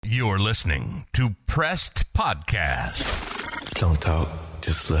You're listening to Pressed Podcast. Don't talk,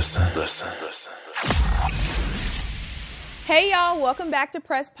 just listen. Hey y'all, welcome back to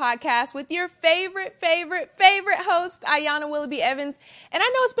Press Podcast with your favorite host, Ayanna Willoughby Evans. And I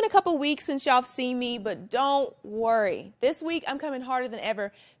know it's been a couple weeks since y'all have seen me, but don't worry. This week I'm coming harder than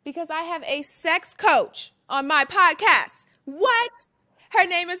ever because I have a sex coach on my podcast. What? Her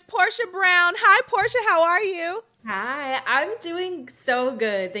name is Portia Brown. Hi, Portia. How are you? Hi, I'm doing so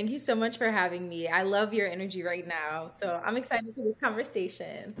good. Thank you so much for having me. I love your energy right now. So I'm excited for this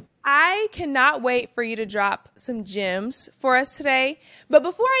conversation. I cannot wait for you to drop some gems for us today. But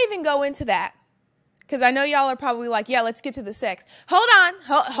before I even go into that, because I know y'all are probably like, yeah, let's get to the sex. Hold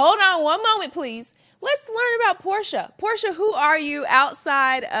on one moment, please. Let's learn about Portia. Portia, who are you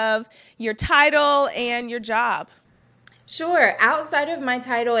outside of your title and your job? Sure. Outside of my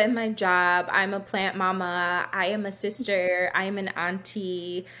title and my job, I'm a plant mama. I am a sister. I am an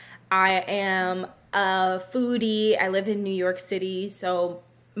auntie. I am a foodie. I live in New York City. So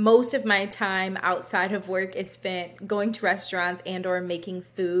most of my time outside of work is spent going to restaurants and or making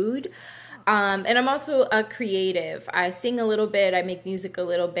food. And I'm also a creative. I sing a little bit. I make music a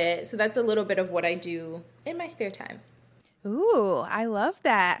little bit. So that's a little bit of what I do in my spare time. Ooh, I love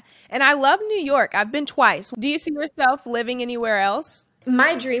that. And I love New York. I've been twice. Do you see yourself living anywhere else?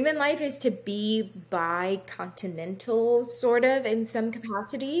 My dream in life is to be bi-continental, sort of, in some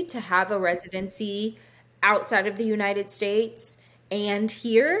capacity, to have a residency outside of the United States and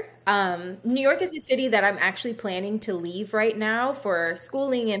here. New York is a city that I'm actually planning to leave right now for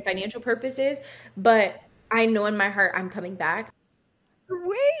schooling and financial purposes, but I know in my heart I'm coming back.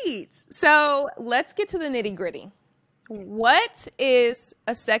 Sweet. So let's get to the nitty-gritty. What is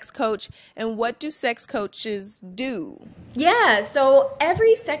a sex coach and what do sex coaches do? Yeah, so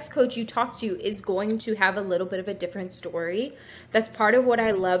every sex coach you talk to is going to have a little bit of a different story. That's part of what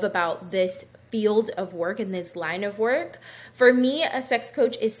I love about this field of work and this line of work. For me, a sex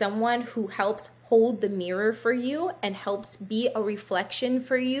coach is someone who helps hold the mirror for you and helps be a reflection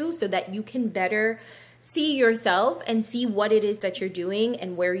for you so that you can better see yourself and see what it is that you're doing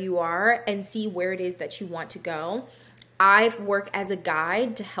and where you are and see where it is that you want to go. I work as a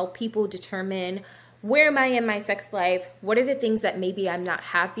guide to help people determine where am I in my sex life? What are the things that maybe I'm not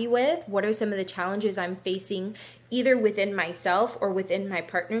happy with? What are some of the challenges I'm facing either within myself or within my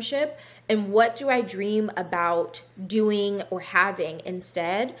partnership? And what do I dream about doing or having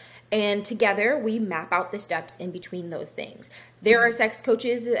instead? And together we map out the steps in between those things. There are sex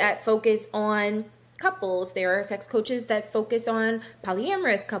coaches that focus on couples. There are sex coaches that focus on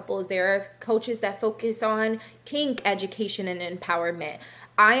polyamorous couples. There are coaches that focus on kink education and empowerment.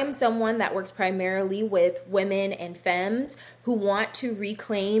 I am someone that works primarily with women and femmes who want to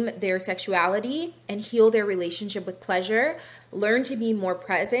reclaim their sexuality and heal their relationship with pleasure, learn to be more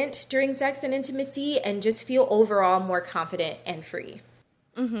present during sex and intimacy, and just feel overall more confident and free.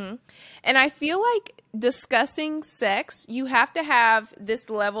 Mm-hmm. And I feel like discussing sex, you have to have this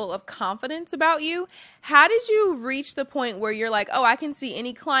level of confidence about you. How did you reach the point where you're like, oh, I can see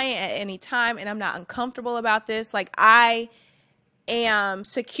any client at any time and I'm not uncomfortable about this? Like, I am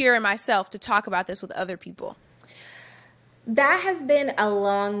secure in myself to talk about this with other people. That has been a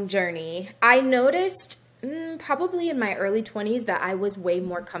long journey. I noticed probably in my early 20s that I was way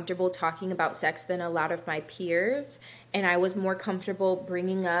more comfortable talking about sex than a lot of my peers. And I was more comfortable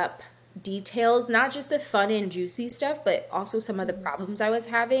bringing up details, not just the fun and juicy stuff, but also some of the problems I was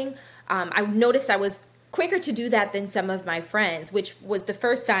having. I noticed I was quicker to do that than some of my friends, which was the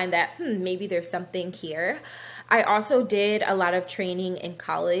first sign that maybe there's something here. I also did a lot of training in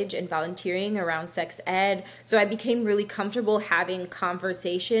college and volunteering around sex ed. So I became really comfortable having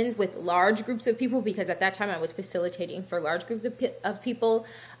conversations with large groups of people because at that time I was facilitating for large groups of people.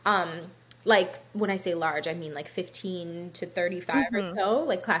 Like when I say large, I mean like 15 to 35 or so,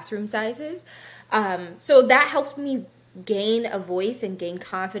 like classroom sizes. So that helps me gain a voice and gain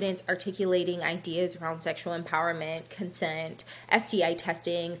confidence articulating ideas around sexual empowerment, consent, STI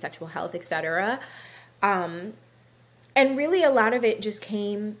testing, sexual health, etc. And really a lot of it just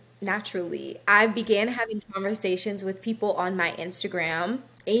came naturally. I began having conversations with people on my Instagram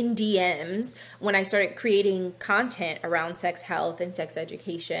in DMs when I started creating content around sex health and sex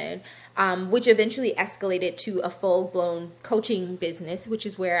education, which eventually escalated to a full-blown coaching business, which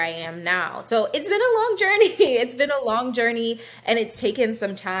is where I am now. So it's been a long journey. It's been a long journey and it's taken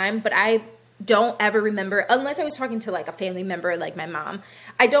some time, but I don't ever remember, unless I was talking to like a family member like my mom,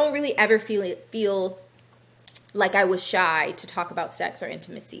 I don't really ever feel like I was shy to talk about sex or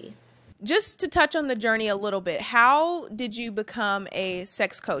intimacy. Just to touch on the journey a little bit, how did you become a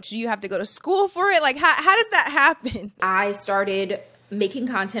sex coach? Do you have to go to school for it? Like, how does that happen? I started making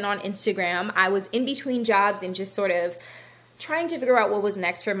content on Instagram. I was in between jobs and just sort of trying to figure out what was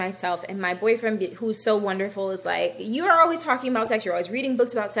next for myself. And my boyfriend, who's so wonderful, is like, you are always talking about sex. You're always reading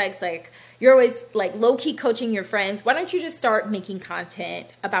books about sex. Like, you're always like low-key coaching your friends. Why don't you just start making content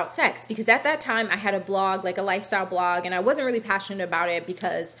about sex? Because at that time I had a blog, like a lifestyle blog, and I wasn't really passionate about it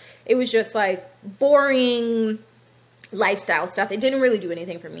because it was just like boring lifestyle stuff. It didn't really do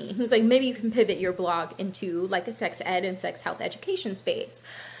anything for me. He was like, maybe you can pivot your blog into like a sex ed and sex health education space.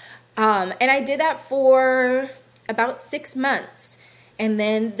 And I did that for about 6 months. And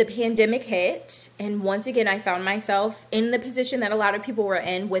then the pandemic hit. And once again, I found myself in the position that a lot of people were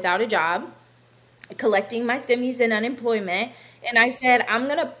in, without a job, collecting my stimmies and unemployment. And I said, I'm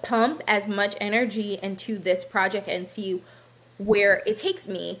going to pump as much energy into this project and see where it takes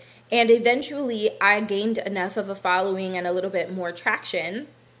me. And eventually I gained enough of a following and a little bit more traction.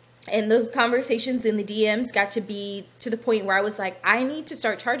 And those conversations in the DMs got to be to the point where I was like, I need to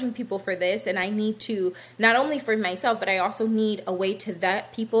start charging people for this. And I need to, not only for myself, but I also need a way to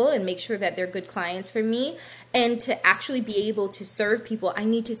vet people and make sure that they're good clients for me. And to actually be able to serve people, I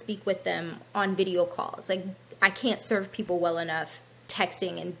need to speak with them on video calls. Like, I can't serve people well enough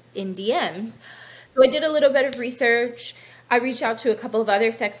texting and in DMs. So I did a little bit of research. I reached out to a couple of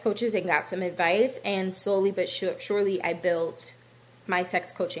other sex coaches and got some advice. And slowly but surely, I built my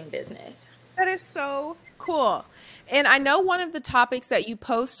sex coaching business. That is so cool. And I know one of the topics that you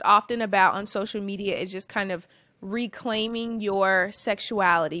post often about on social media is just kind of reclaiming your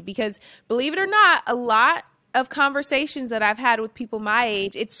sexuality, because believe it or not, a lot of conversations that I've had with people my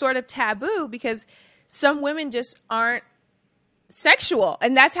age, it's sort of taboo because some women just aren't sexual,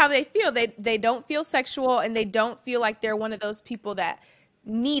 and that's how they feel. They don't feel sexual, and they don't feel like they're one of those people that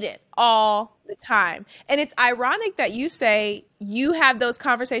need it all the time. And it's ironic that you say you have those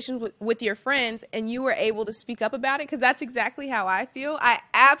conversations with your friends and you were able to speak up about it, because that's exactly how I feel. I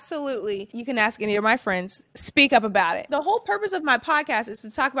absolutely, you can ask any of my friends, speak up about it. The whole purpose of my podcast is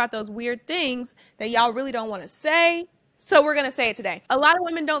to talk about those weird things that y'all really don't want to say. So we're going to say it today. A lot of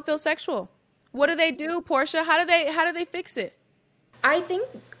women don't feel sexual. What do they do, Portia? How do they fix it? I think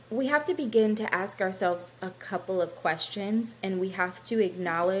we have to begin to ask ourselves a couple of questions, and we have to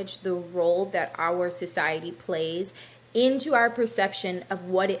acknowledge the role that our society plays into our perception of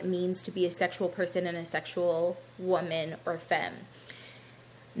what it means to be a sexual person and a sexual woman or femme.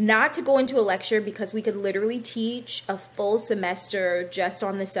 Not to go into a lecture, because we could literally teach a full semester just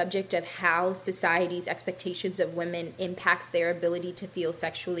on the subject of how society's expectations of women impacts their ability to feel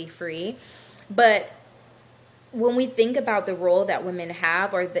sexually free. But when we think about the role that women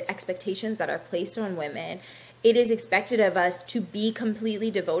have, or the expectations that are placed on women, it is expected of us to be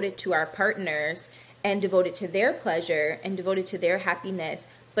completely devoted to our partners and devoted to their pleasure and devoted to their happiness,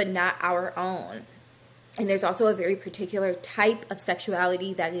 but not our own. And there's also a very particular type of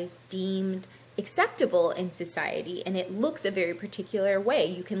sexuality that is deemed acceptable in society, and it looks a very particular way.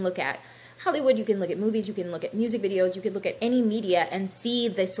 You can look at Hollywood, you can look at movies, you can look at music videos, you can look at any media and see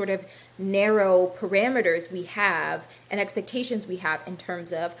the sort of narrow parameters we have and expectations we have in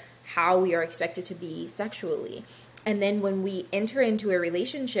terms of how we are expected to be sexually. And then when we enter into a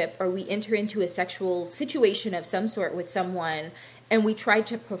relationship, or we enter into a sexual situation of some sort with someone, and we try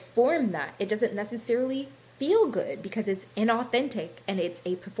to perform that, it doesn't necessarily feel good because it's inauthentic and it's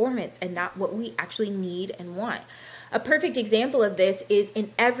a performance and not what we actually need and want. A perfect example of this is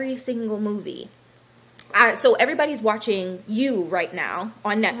in every single movie. So everybody's watching You right now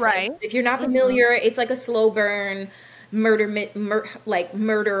on Netflix. Right. If you're not familiar, it's like a slow burn murder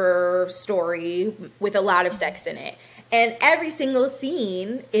story with a lot of sex in it. And every single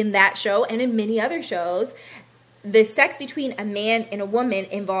scene in that show and in many other shows, the sex between a man and a woman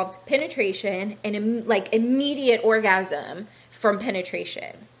involves penetration and immediate orgasm from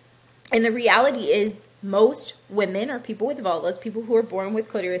penetration. And the reality is, most women, or people with vulvas, people who are born with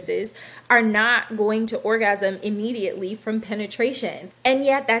clitorises, are not going to orgasm immediately from penetration. And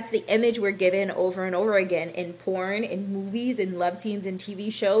yet that's the image we're given over and over again in porn, in movies, in love scenes, in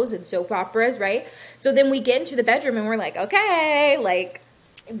TV shows, and soap operas, right? So then we get into the bedroom and we're like, okay, like,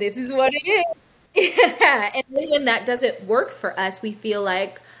 this is what it is. Yeah. And then when that doesn't work for us, we feel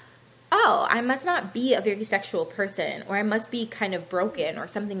like, oh, I must not be a very sexual person, or I must be kind of broken, or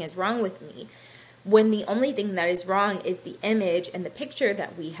something is wrong with me, when the only thing that is wrong is the image and the picture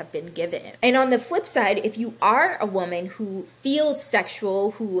that we have been given. And on the flip side, if you are a woman who feels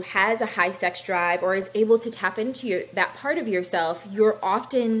sexual, who has a high sex drive, or is able to tap into that part of yourself, you're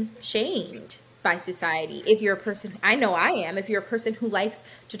often shamed by society. If you're a person, I know I am, if you're a person who likes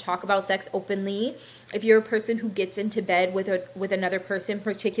to talk about sex openly, if you're a person who gets into bed with another person,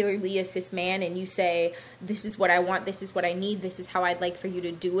 particularly a cis man, and you say, this is what I want, this is what I need, this is how I'd like for you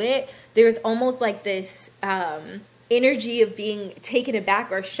to do it, there's almost like this energy of being taken aback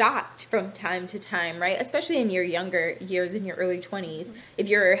or shocked from time to time, right? Especially in your younger years, in your early 20s. If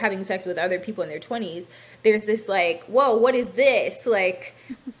you're having sex with other people in their 20s, there's this like, whoa, what is this? Like,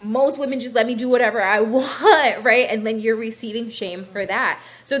 most women just let me do whatever I want, right? And then you're receiving shame for that.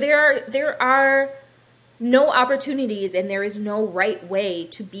 So there are no opportunities and there is no right way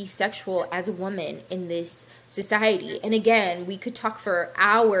to be sexual as a woman in this society. And again, we could talk for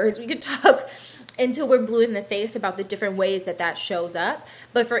hours. We could talk until we're blue in the face about the different ways that shows up.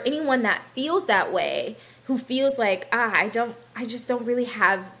 But for anyone that feels that way, who feels like, I just don't really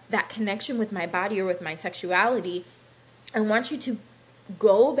have that connection with my body or with my sexuality, I want you to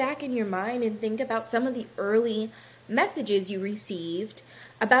go back in your mind and think about some of the early messages you received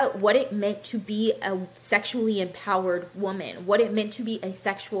about what it meant to be a sexually empowered woman, what it meant to be a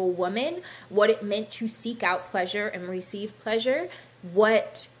sexual woman, what it meant to seek out pleasure and receive pleasure,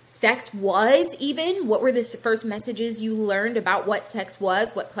 what sex was even, what were the first messages you learned about what sex was,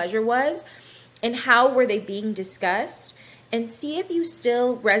 what pleasure was, and how were they being discussed, and see if you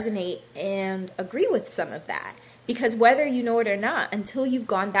still resonate and agree with some of that. Because whether you know it or not, until you've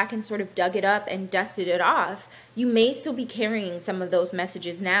gone back and sort of dug it up and dusted it off, you may still be carrying some of those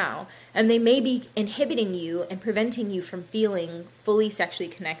messages now, and they may be inhibiting you and preventing you from feeling fully sexually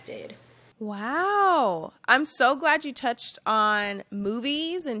connected. Wow. I'm so glad you touched on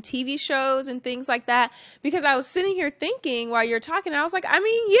movies and TV shows and things like that, because I was sitting here thinking while you're talking, I was like, I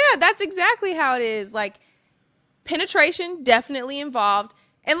mean, yeah, that's exactly how it is. Like, penetration definitely involved.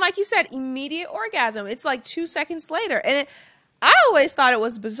 And like you said, immediate orgasm. It's like 2 seconds later. And I always thought it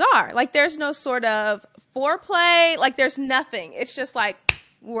was bizarre. Like, there's no sort of foreplay. Like, there's nothing. It's just like,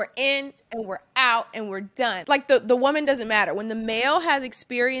 we're in and we're out and we're done. Like, the woman doesn't matter. When the male has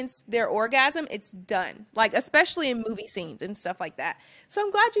experienced their orgasm, it's done. Like, especially in movie scenes and stuff like that. So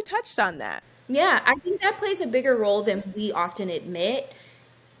I'm glad you touched on that. Yeah, I think that plays a bigger role than we often admit.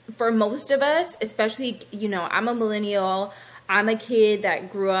 For most of us, especially, I'm a millennial. I'm a kid that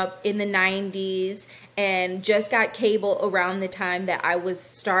grew up in the 90s and just got cable around the time that I was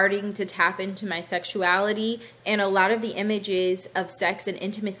starting to tap into my sexuality. And a lot of the images of sex and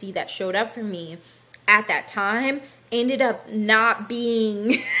intimacy that showed up for me at that time ended up not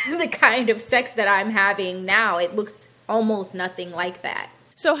being the kind of sex that I'm having now. It looks almost nothing like that.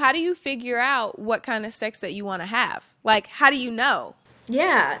 So how do you figure out what kind of sex that you want to have? Like, how do you know?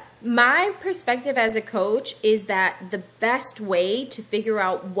 Yeah, my perspective as a coach is that the best way to figure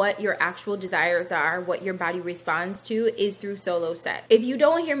out what your actual desires are, what your body responds to, is through solo sex. If you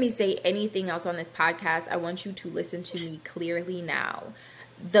don't hear me say anything else on this podcast, I want you to listen to me clearly now.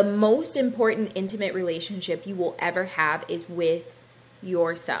 The most important intimate relationship you will ever have is with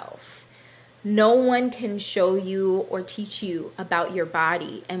yourself. No one can show you or teach you about your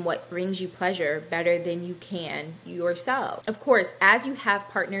body and what brings you pleasure better than you can yourself. Of course, as you have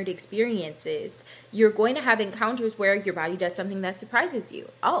partnered experiences, you're going to have encounters where your body does something that surprises you.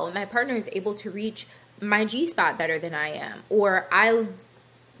 Oh, my partner is able to reach my G-spot better than I am. Or I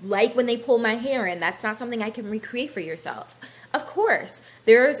like when they pull my hair, and that's not something I can recreate for yourself. Of course,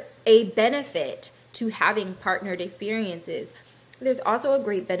 there's a benefit to having partnered experiences. There's also a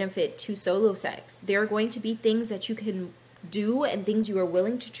great benefit to solo sex. There are going to be things that you can do and things you are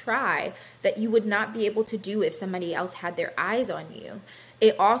willing to try that you would not be able to do if somebody else had their eyes on you.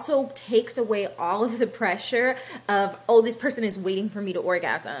 It also takes away all of the pressure of, oh, this person is waiting for me to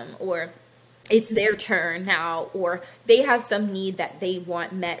orgasm, or it's their turn now, or they have some need that they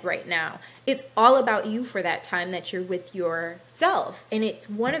want met right now. It's all about you for that time that you're with yourself. And it's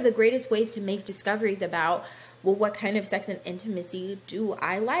one of the greatest ways to make discoveries about, well, what kind of sex and intimacy do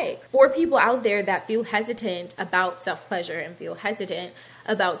I like? For people out there that feel hesitant about self-pleasure and feel hesitant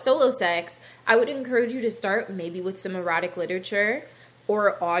about solo sex, I would encourage you to start maybe with some erotic literature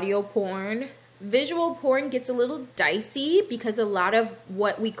or audio porn. Visual porn gets a little dicey because a lot of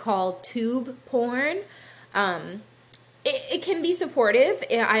what we call tube porn, it can be supportive.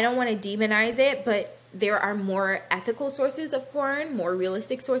 I don't want to demonize it, but there are more ethical sources of porn, more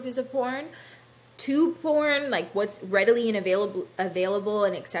realistic sources of porn. Tube porn, like what's readily and available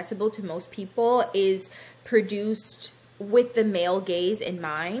and accessible to most people, is produced with the male gaze in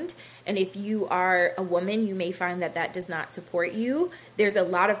mind. And if you are a woman, you may find that does not support you. There's a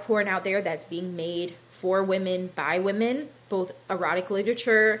lot of porn out there that's being made for women by women, both erotic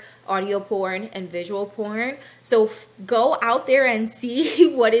literature, audio porn, and visual porn. So go out there and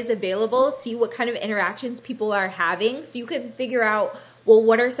see what is available, see what kind of interactions people are having, so you can figure out, well,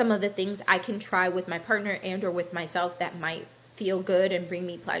 what are some of the things I can try with my partner and or with myself that might feel good and bring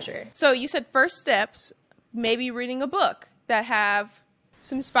me pleasure. So you said first steps, maybe reading a book that have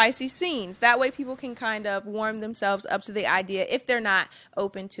some spicy scenes. That way people can kind of warm themselves up to the idea if they're not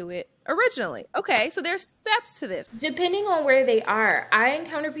open to it originally. Okay, so there's steps to this. Depending on where they are, I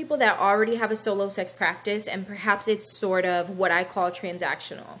encounter people that already have a solo sex practice, and perhaps it's sort of what I call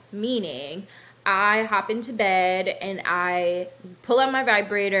transactional, meaning I hop into bed and I pull out my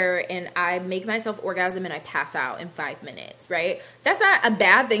vibrator and I make myself orgasm and I pass out in 5 minutes, right? That's not a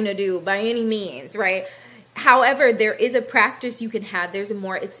bad thing to do by any means, right? However, there is a practice you can have. There's a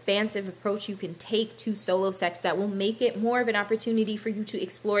more expansive approach you can take to solo sex that will make it more of an opportunity for you to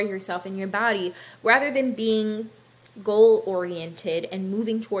explore yourself and your body rather than being goal-oriented and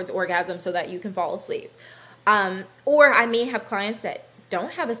moving towards orgasm so that you can fall asleep. Or I may have clients that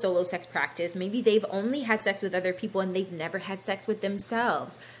don't have a solo sex practice. Maybe they've only had sex with other people and they've never had sex with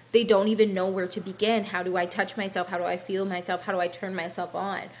themselves. They don't even know where to begin. How do I touch myself? How do I feel myself? How do I turn myself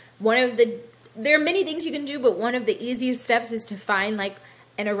on? There are many things you can do, but one of the easiest steps is to find like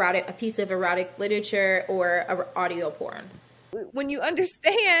a piece of erotic literature or audio porn. When you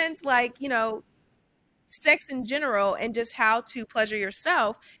understand, like, sex in general and just how to pleasure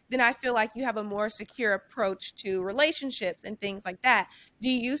yourself, then I feel like you have a more secure approach to relationships and things like that. Do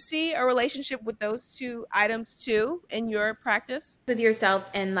you see a relationship with those two items too in your practice? With yourself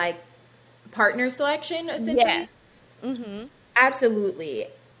and like partner selection, essentially? Yes. Mm-hmm. Absolutely.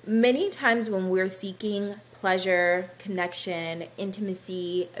 Many times when we're seeking pleasure, connection,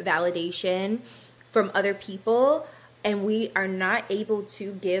 intimacy, validation from other people, and we are not able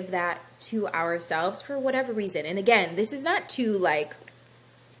to give that to ourselves for whatever reason. And again, this is not to like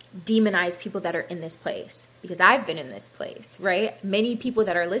demonize people that are in this place, because I've been in this place, right? Many people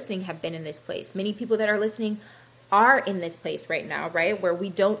that are listening have been in this place. Many people that are listening are in this place right now, right? Where we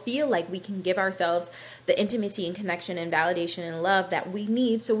don't feel like we can give ourselves the intimacy and connection and validation and love that we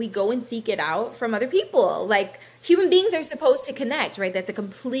need. So we go and seek it out from other people. Like, human beings are supposed to connect, right? That's a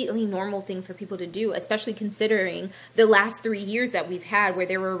completely normal thing for people to do, especially considering the last 3 years that we've had where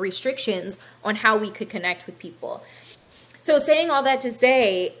there were restrictions on how we could connect with people. So saying all that to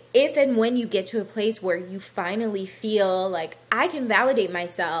say, if and when you get to a place where you finally feel like I can validate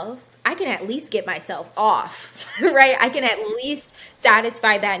myself, I can at least get myself off, right? I can at least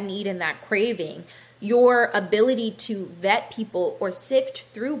satisfy that need and that craving. Your ability to vet people or sift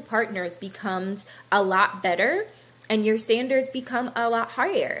through partners becomes a lot better, and your standards become a lot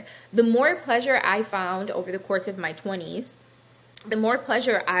higher. The more pleasure I found over the course of my 20s, the more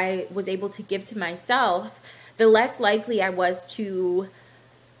pleasure I was able to give to myself, the less likely I was to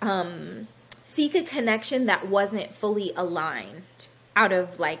seek a connection that wasn't fully aligned out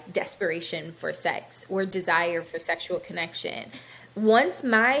of like desperation for sex or desire for sexual connection. Once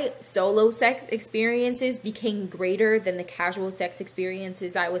my solo sex experiences became greater than the casual sex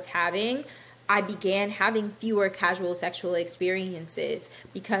experiences I was having, I began having fewer casual sexual experiences,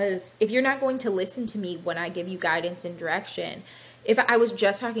 because if you're not going to listen to me when I give you guidance and direction, if I was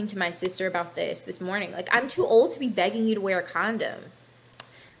just talking to my sister about this morning, like, I'm too old to be begging you to wear a condom.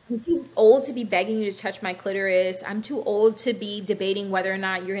 I'm too old to be begging you to touch my clitoris. I'm too old to be debating whether or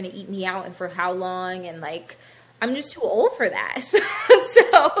not you're going to eat me out and for how long. And like, I'm just too old for that.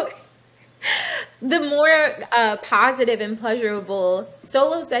 So the more positive and pleasurable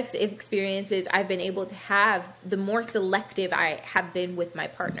solo sex experiences I've been able to have, the more selective I have been with my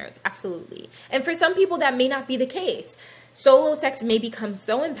partners. Absolutely. And for some people, that may not be the case. Solo sex may become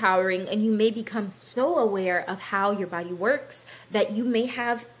so empowering and you may become so aware of how your body works that you may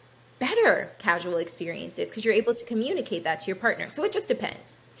have better casual experiences because you're able to communicate that to your partner. So it just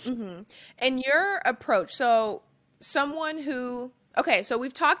depends. Mm-hmm. And your approach, so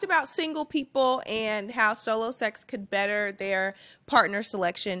we've talked about single people and how solo sex could better their partner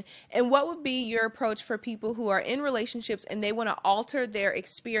selection. And what would be your approach for people who are in relationships and they want to alter their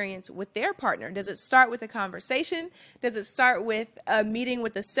experience with their partner? Does it start with a conversation? Does it start with a meeting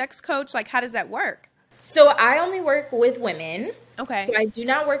with a sex coach? Like, how does that work? So I only work with women. Okay. So I do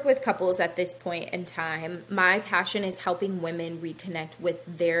not work with couples at this point in time. My passion is helping women reconnect with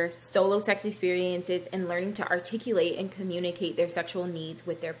their solo sex experiences and learning to articulate and communicate their sexual needs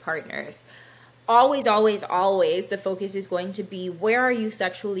with their partners. Always, always, always, the focus is going to be, where are you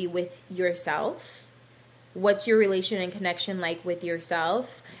sexually with yourself? What's your relation and connection like with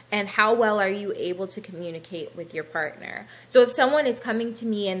yourself? And how well are you able to communicate with your partner? So if someone is coming to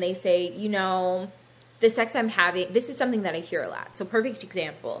me and they say, the sex I'm having, this is something that I hear a lot. So perfect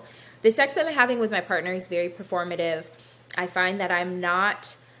example. The sex that I'm having with my partner is very performative. I find that I'm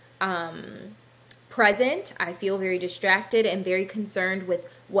not present. I feel very distracted and very concerned with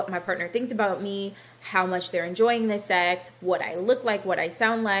what my partner thinks about me, how much they're enjoying the sex, what I look like, what I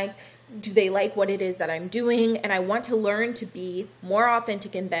sound like. Do they like what it is that I'm doing? And I want to learn to be more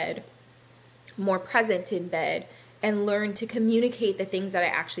authentic in bed, more present in bed, and learn to communicate the things that I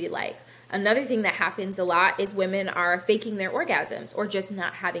actually like. Another thing that happens a lot is women are faking their orgasms or just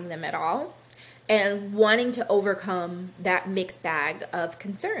not having them at all and wanting to overcome that mixed bag of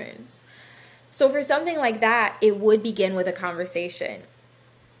concerns. So for something like that, it would begin with a conversation.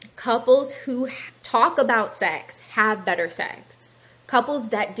 Couples who talk about sex have better sex. Couples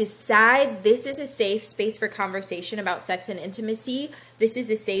that decide this is a safe space for conversation about sex and intimacy, this is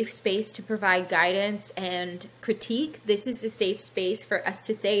a safe space to provide guidance and critique, this is a safe space for us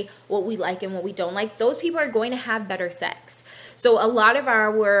to say what we like and what we don't like, those people are going to have better sex. So a lot of our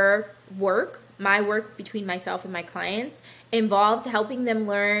work, my work between myself and my clients, involves helping them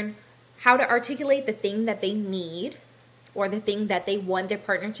learn how to articulate the thing that they need or the thing that they want their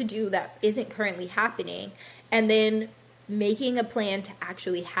partner to do that isn't currently happening, and then making a plan to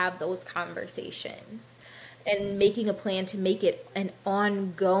actually have those conversations and making a plan to make it an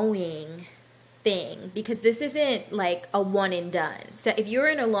ongoing thing, because this isn't like a one and done. So if you're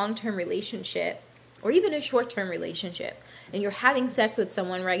in a long-term relationship or even a short-term relationship and you're having sex with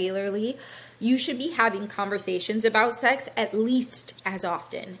someone regularly, you should be having conversations about sex at least as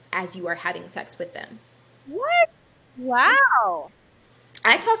often as you are having sex with them. What? Wow.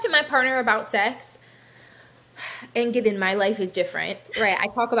 I talk to my partner about sex, and given my life is different, right? I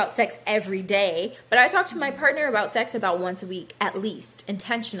talk about sex every day, but I talk to my partner about sex about once a week, at least,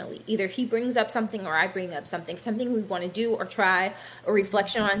 intentionally. Either he brings up something or I bring up something we want to do or try, a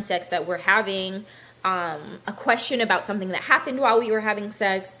reflection on sex that we're having, a question about something that happened while we were having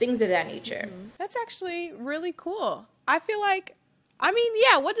sex, things of that nature. That's actually really cool. I feel like,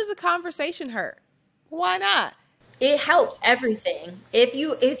 what does a conversation hurt? Why not? It helps everything. If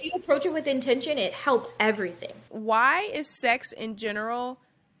you approach it with intention, it helps everything. Why is sex in general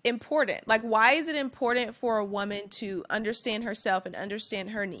important? Like, why is it important for a woman to understand herself and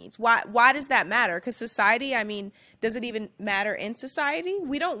understand her needs? Why does that matter? Because society, does it even matter in society?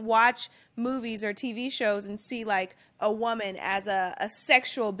 We don't watch movies or TV shows and see like a woman as a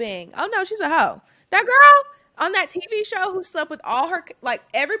sexual being. Oh no, she's a hoe. That girl on that TV show who slept with all her,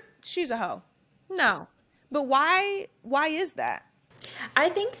 she's a hoe. No. But why is that? I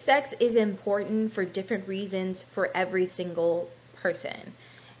think sex is important for different reasons for every single person.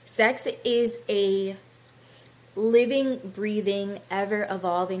 Sex is a living, breathing,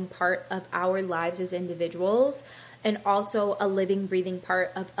 ever-evolving part of our lives as individuals, and also a living, breathing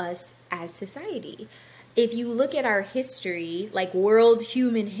part of us as society. If you look at our history, like world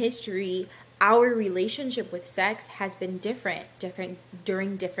human history, our relationship with sex has been different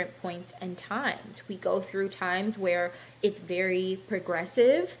during different points and times. We go through times where it's very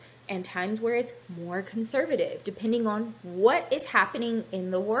progressive and times where it's more conservative, depending on what is happening in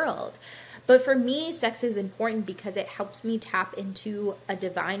the world. But for me, sex is important because it helps me tap into a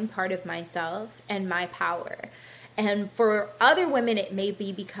divine part of myself and my power. And for other women, it may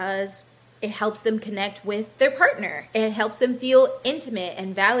be because it helps them connect with their partner. It helps them feel intimate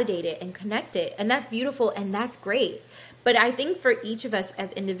and validated and connected. And that's beautiful and that's great. But I think for each of us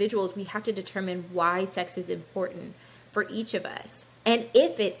as individuals, we have to determine why sex is important for each of us. And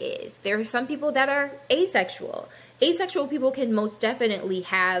if it is, there are some people that are asexual. Asexual people can most definitely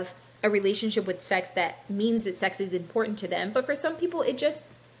have a relationship with sex that means that sex is important to them. But for some people, it just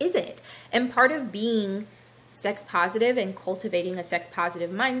isn't. And part of being sex positive and cultivating a sex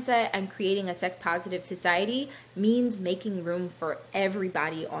positive mindset and creating a sex positive society means making room for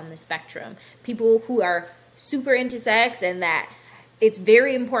everybody on the spectrum. People who are super into sex and that it's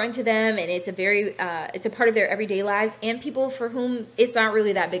very important to them and it's a part of their everyday lives, and people for whom it's not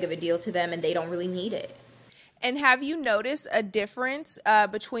really that big of a deal to them and they don't really need it. And have you noticed a difference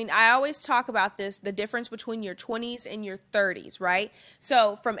between, I always talk about this, the difference between your 20s and your 30s, right?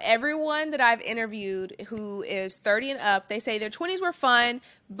 So from everyone that I've interviewed who is 30 and up, they say their 20s were fun,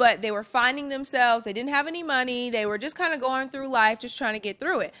 but they were finding themselves. They didn't have any money. They were just kind of going through life, just trying to get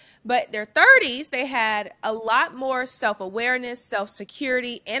through it. But their 30s, they had a lot more self-awareness,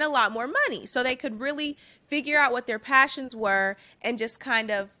 self-security, and a lot more money. So they could really figure out what their passions were and just kind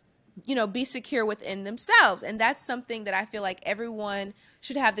of be secure within themselves. And that's something that I feel like everyone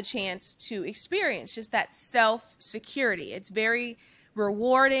should have the chance to experience, just that self-security. It's very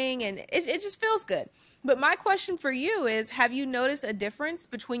rewarding, and it just feels good. But my question for you is, have you noticed a difference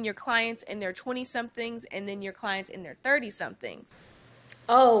between your clients in their 20-somethings and then your clients in their 30-somethings?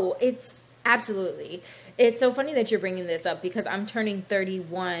 Oh, it's absolutely. It's so funny that you're bringing this up because I'm turning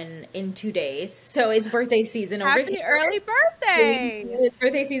 31 in 2 days. So it's birthday season over Happy here. early birthday. It's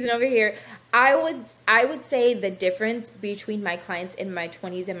birthday season over here. I would say the difference between my clients in my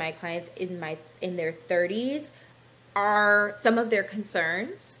 20s and my clients in their 30s are some of their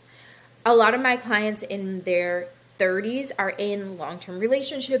concerns. A lot of my clients in their 30s are in long-term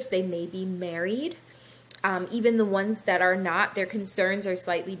relationships. They may be married. Even the ones that are not, their concerns are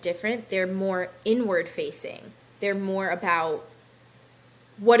slightly different. They're more inward facing. They're more about,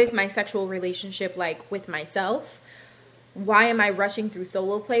 what is my sexual relationship like with myself? Why am I rushing through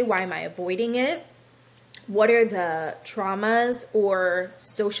solo play? Why am I avoiding it? What are the traumas or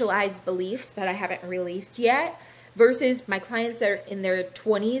socialized beliefs that I haven't released yet? Versus my clients that are in their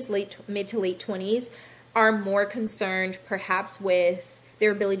 20s, mid to late 20s, are more concerned perhaps with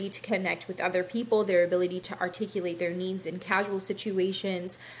their ability to connect with other people, their ability to articulate their needs in casual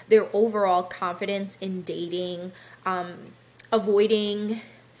situations, their overall confidence in dating, avoiding,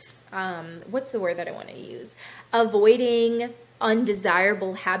 what's the word that I want to use? Avoiding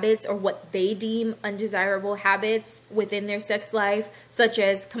undesirable habits, or what they deem undesirable habits within their sex life, such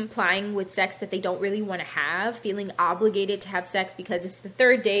as complying with sex that they don't really want to have, feeling obligated to have sex because it's the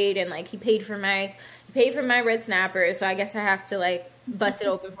third date and like he paid for my red snapper, so I guess I have to like bust it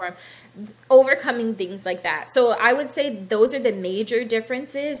open for him. Overcoming things like that. So I would say those are the major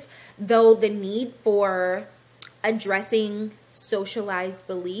differences, though the need for addressing socialized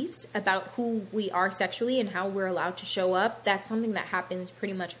beliefs about who we are sexually and how we're allowed to show up, that's something that happens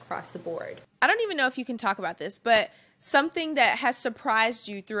pretty much across the board. I don't even know if you can talk about this, but something that has surprised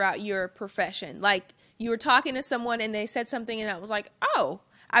you throughout your profession. Like, you were talking to someone and they said something and I was like, oh,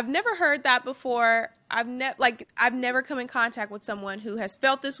 I've never heard that before. I've never come in contact with someone who has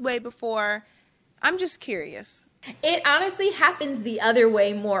felt this way before. I'm just curious. It honestly happens the other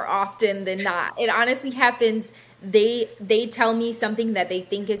way more often than not. It honestly happens. They tell me something that they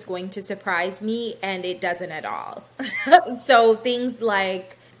think is going to surprise me, and it doesn't at all. So things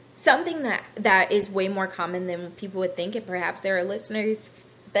like something that is way more common than people would think, and perhaps there are listeners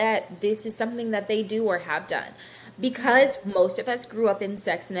that this is something that they do or have done. Because most of us grew up in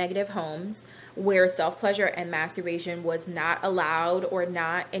sex-negative homes where self-pleasure and masturbation was not allowed or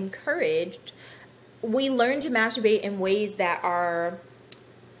not encouraged, we learn to masturbate in ways that are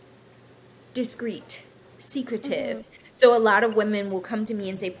discreet, secretive. Mm-hmm. So a lot of women will come to me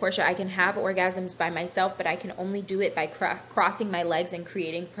and say, Portia, I can have orgasms by myself, but I can only do it by crossing my legs and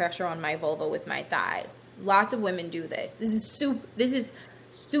creating pressure on my vulva with my thighs. Lots of women do this. This is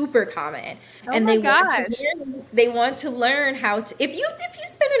super common. Oh, and my they want to learn how to, if you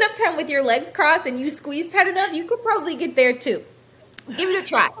spend enough time with your legs crossed and you squeeze tight enough, you could probably get there too. Give it a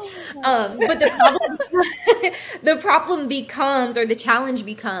try. But the problem becomes, or the challenge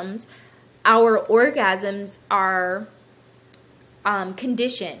becomes, our orgasms are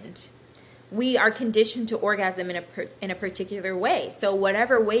conditioned. We are conditioned to orgasm in a particular way. So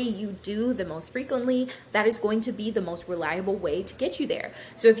whatever way you do the most frequently, that is going to be the most reliable way to get you there.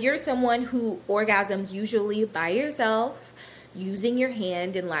 So if you're someone who orgasms usually by yourself, using your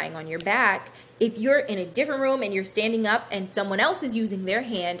hand and lying on your back, if you're in a different room and you're standing up and someone else is using their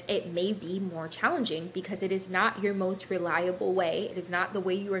hand, it may be more challenging because it is not your most reliable way. It is not the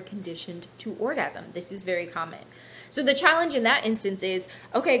way you are conditioned to orgasm. This is very common. So the challenge in that instance is,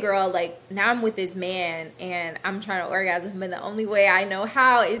 okay, girl, like now I'm with this man and I'm trying to orgasm, but the only way I know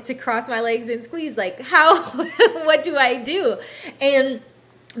how is to cross my legs and squeeze. Like, how, what do I do? And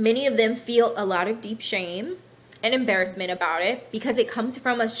many of them feel a lot of deep shame and embarrassment about it because it comes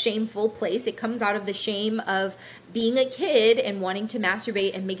from a shameful place. It comes out of the shame of being a kid and wanting to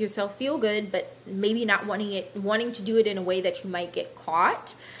masturbate and make yourself feel good, but maybe not wanting to do it in a way that you might get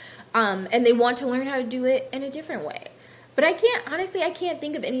caught. And they want to learn how to do it in a different way. But I can't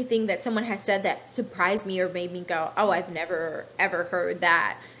think of anything that someone has said that surprised me or made me go, oh, I've never, ever heard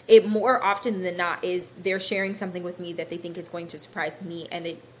that. It more often than not is they're sharing something with me that they think is going to surprise me,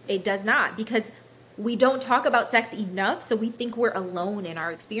 and it does not, because we don't talk about sex enough, so we think we're alone in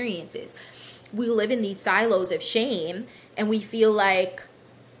our experiences. We live in these silos of shame, and we feel like,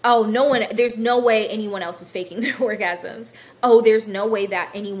 oh, there's no way anyone else is faking their orgasms. Oh, there's no way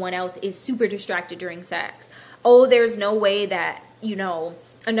that anyone else is super distracted during sex. Oh, there's no way that,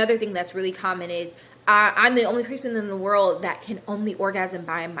 another thing that's really common is, I'm the only person in the world that can only orgasm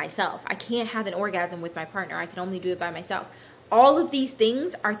by myself. I can't have an orgasm with my partner. I can only do it by myself. all of these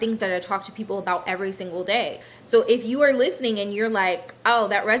things are things that I talk to people about every single day. So if you are listening and you're like, oh,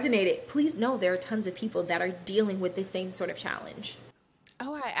 that resonated, please know there are tons of people that are dealing with the same sort of challenge.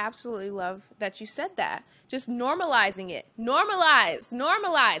 Oh, I absolutely love that you said that. Just normalizing it.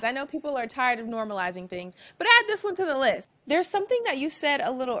 Normalize. I know people are tired of normalizing things, but add this one to the list. There's something that you said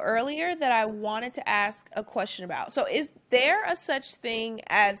a little earlier that I wanted to ask a question about. So is there a such thing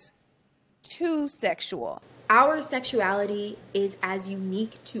as too sexual? Our sexuality is as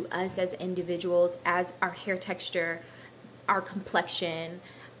unique to us as individuals as our hair texture, our complexion,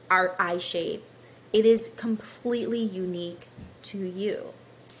 our eye shape. It is completely unique to you.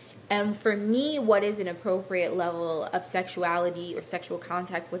 And for me, what is an appropriate level of sexuality or sexual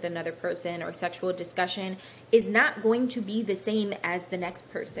contact with another person or sexual discussion is not going to be the same as the next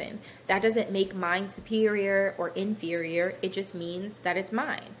person. That doesn't make mine superior or inferior. It just means that it's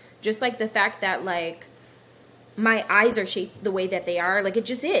mine. Just like the fact that, like, my eyes are shaped the way that they are, like, it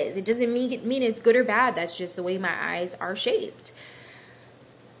just is. It doesn't mean it's good or bad. That's just the way my eyes are shaped.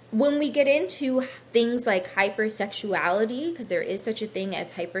 When we get into things like hypersexuality, because there is such a thing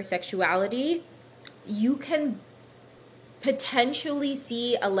as hypersexuality, you can potentially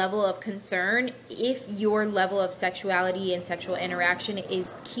see a level of concern if your level of sexuality and sexual interaction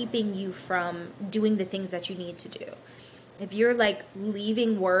is keeping you from doing the things that you need to do. If you're, like,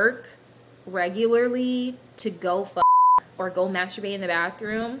 leaving work regularly to go or go masturbate in the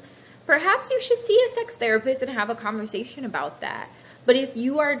bathroom, perhaps you should see a sex therapist and have a conversation about that. But if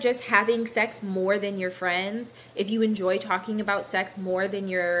you are just having sex more than your friends, if you enjoy talking about sex more than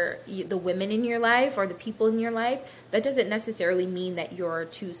the women in your life or the people in your life, that doesn't necessarily mean that you're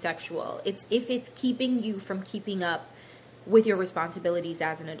too sexual. It's if it's keeping you from keeping up with your responsibilities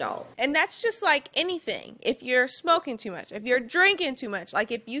as an adult. And that's just like anything. If you're smoking too much, if you're drinking too much,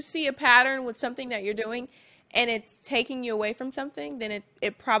 like if you see a pattern with something that you're doing and it's taking you away from something, then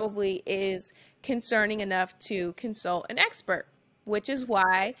it probably is concerning enough to consult an expert. Which is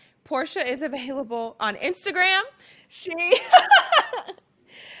why Portia is available on Instagram.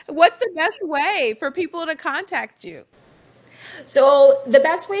 What's the best way for people to contact you? So the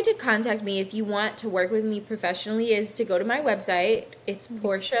best way to contact me if you want to work with me professionally is to go to my website. It's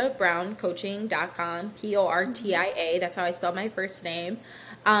PortiaBrownCoaching.com, Portia. That's how I spell my first name.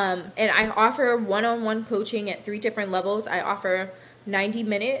 And I offer one-on-one coaching at 3 different levels. I offer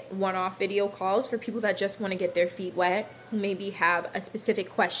 90-minute one-off video calls for people that just want to get their feet wet, who maybe have a specific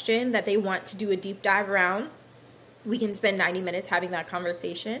question that they want to do a deep dive around. We can spend 90 minutes having that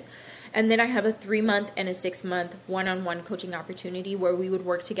conversation. And then I have a 3-month and a 6-month one-on-one coaching opportunity where we would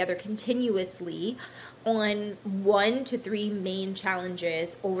work together continuously on 1 to 3 main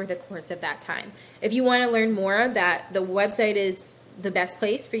challenges over the course of that time. If you want to learn more, that the website is the best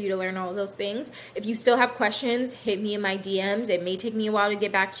place for you to learn all those things. If you still have questions, hit me in my DMs. It may take me a while to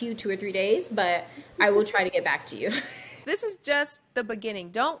get back to you, 2 or 3 days, but I will try to get back to you. This is just the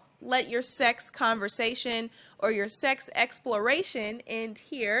beginning. Don't let your sex conversation or your sex exploration end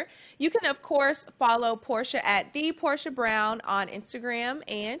here. You can, of course, follow Portia at the Portia Brown on Instagram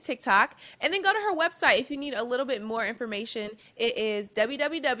and TikTok, and then go to her website if you need a little bit more information. It is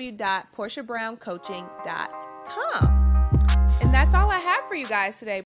www.portiabrowncoaching.com. And that's all I have for you guys today.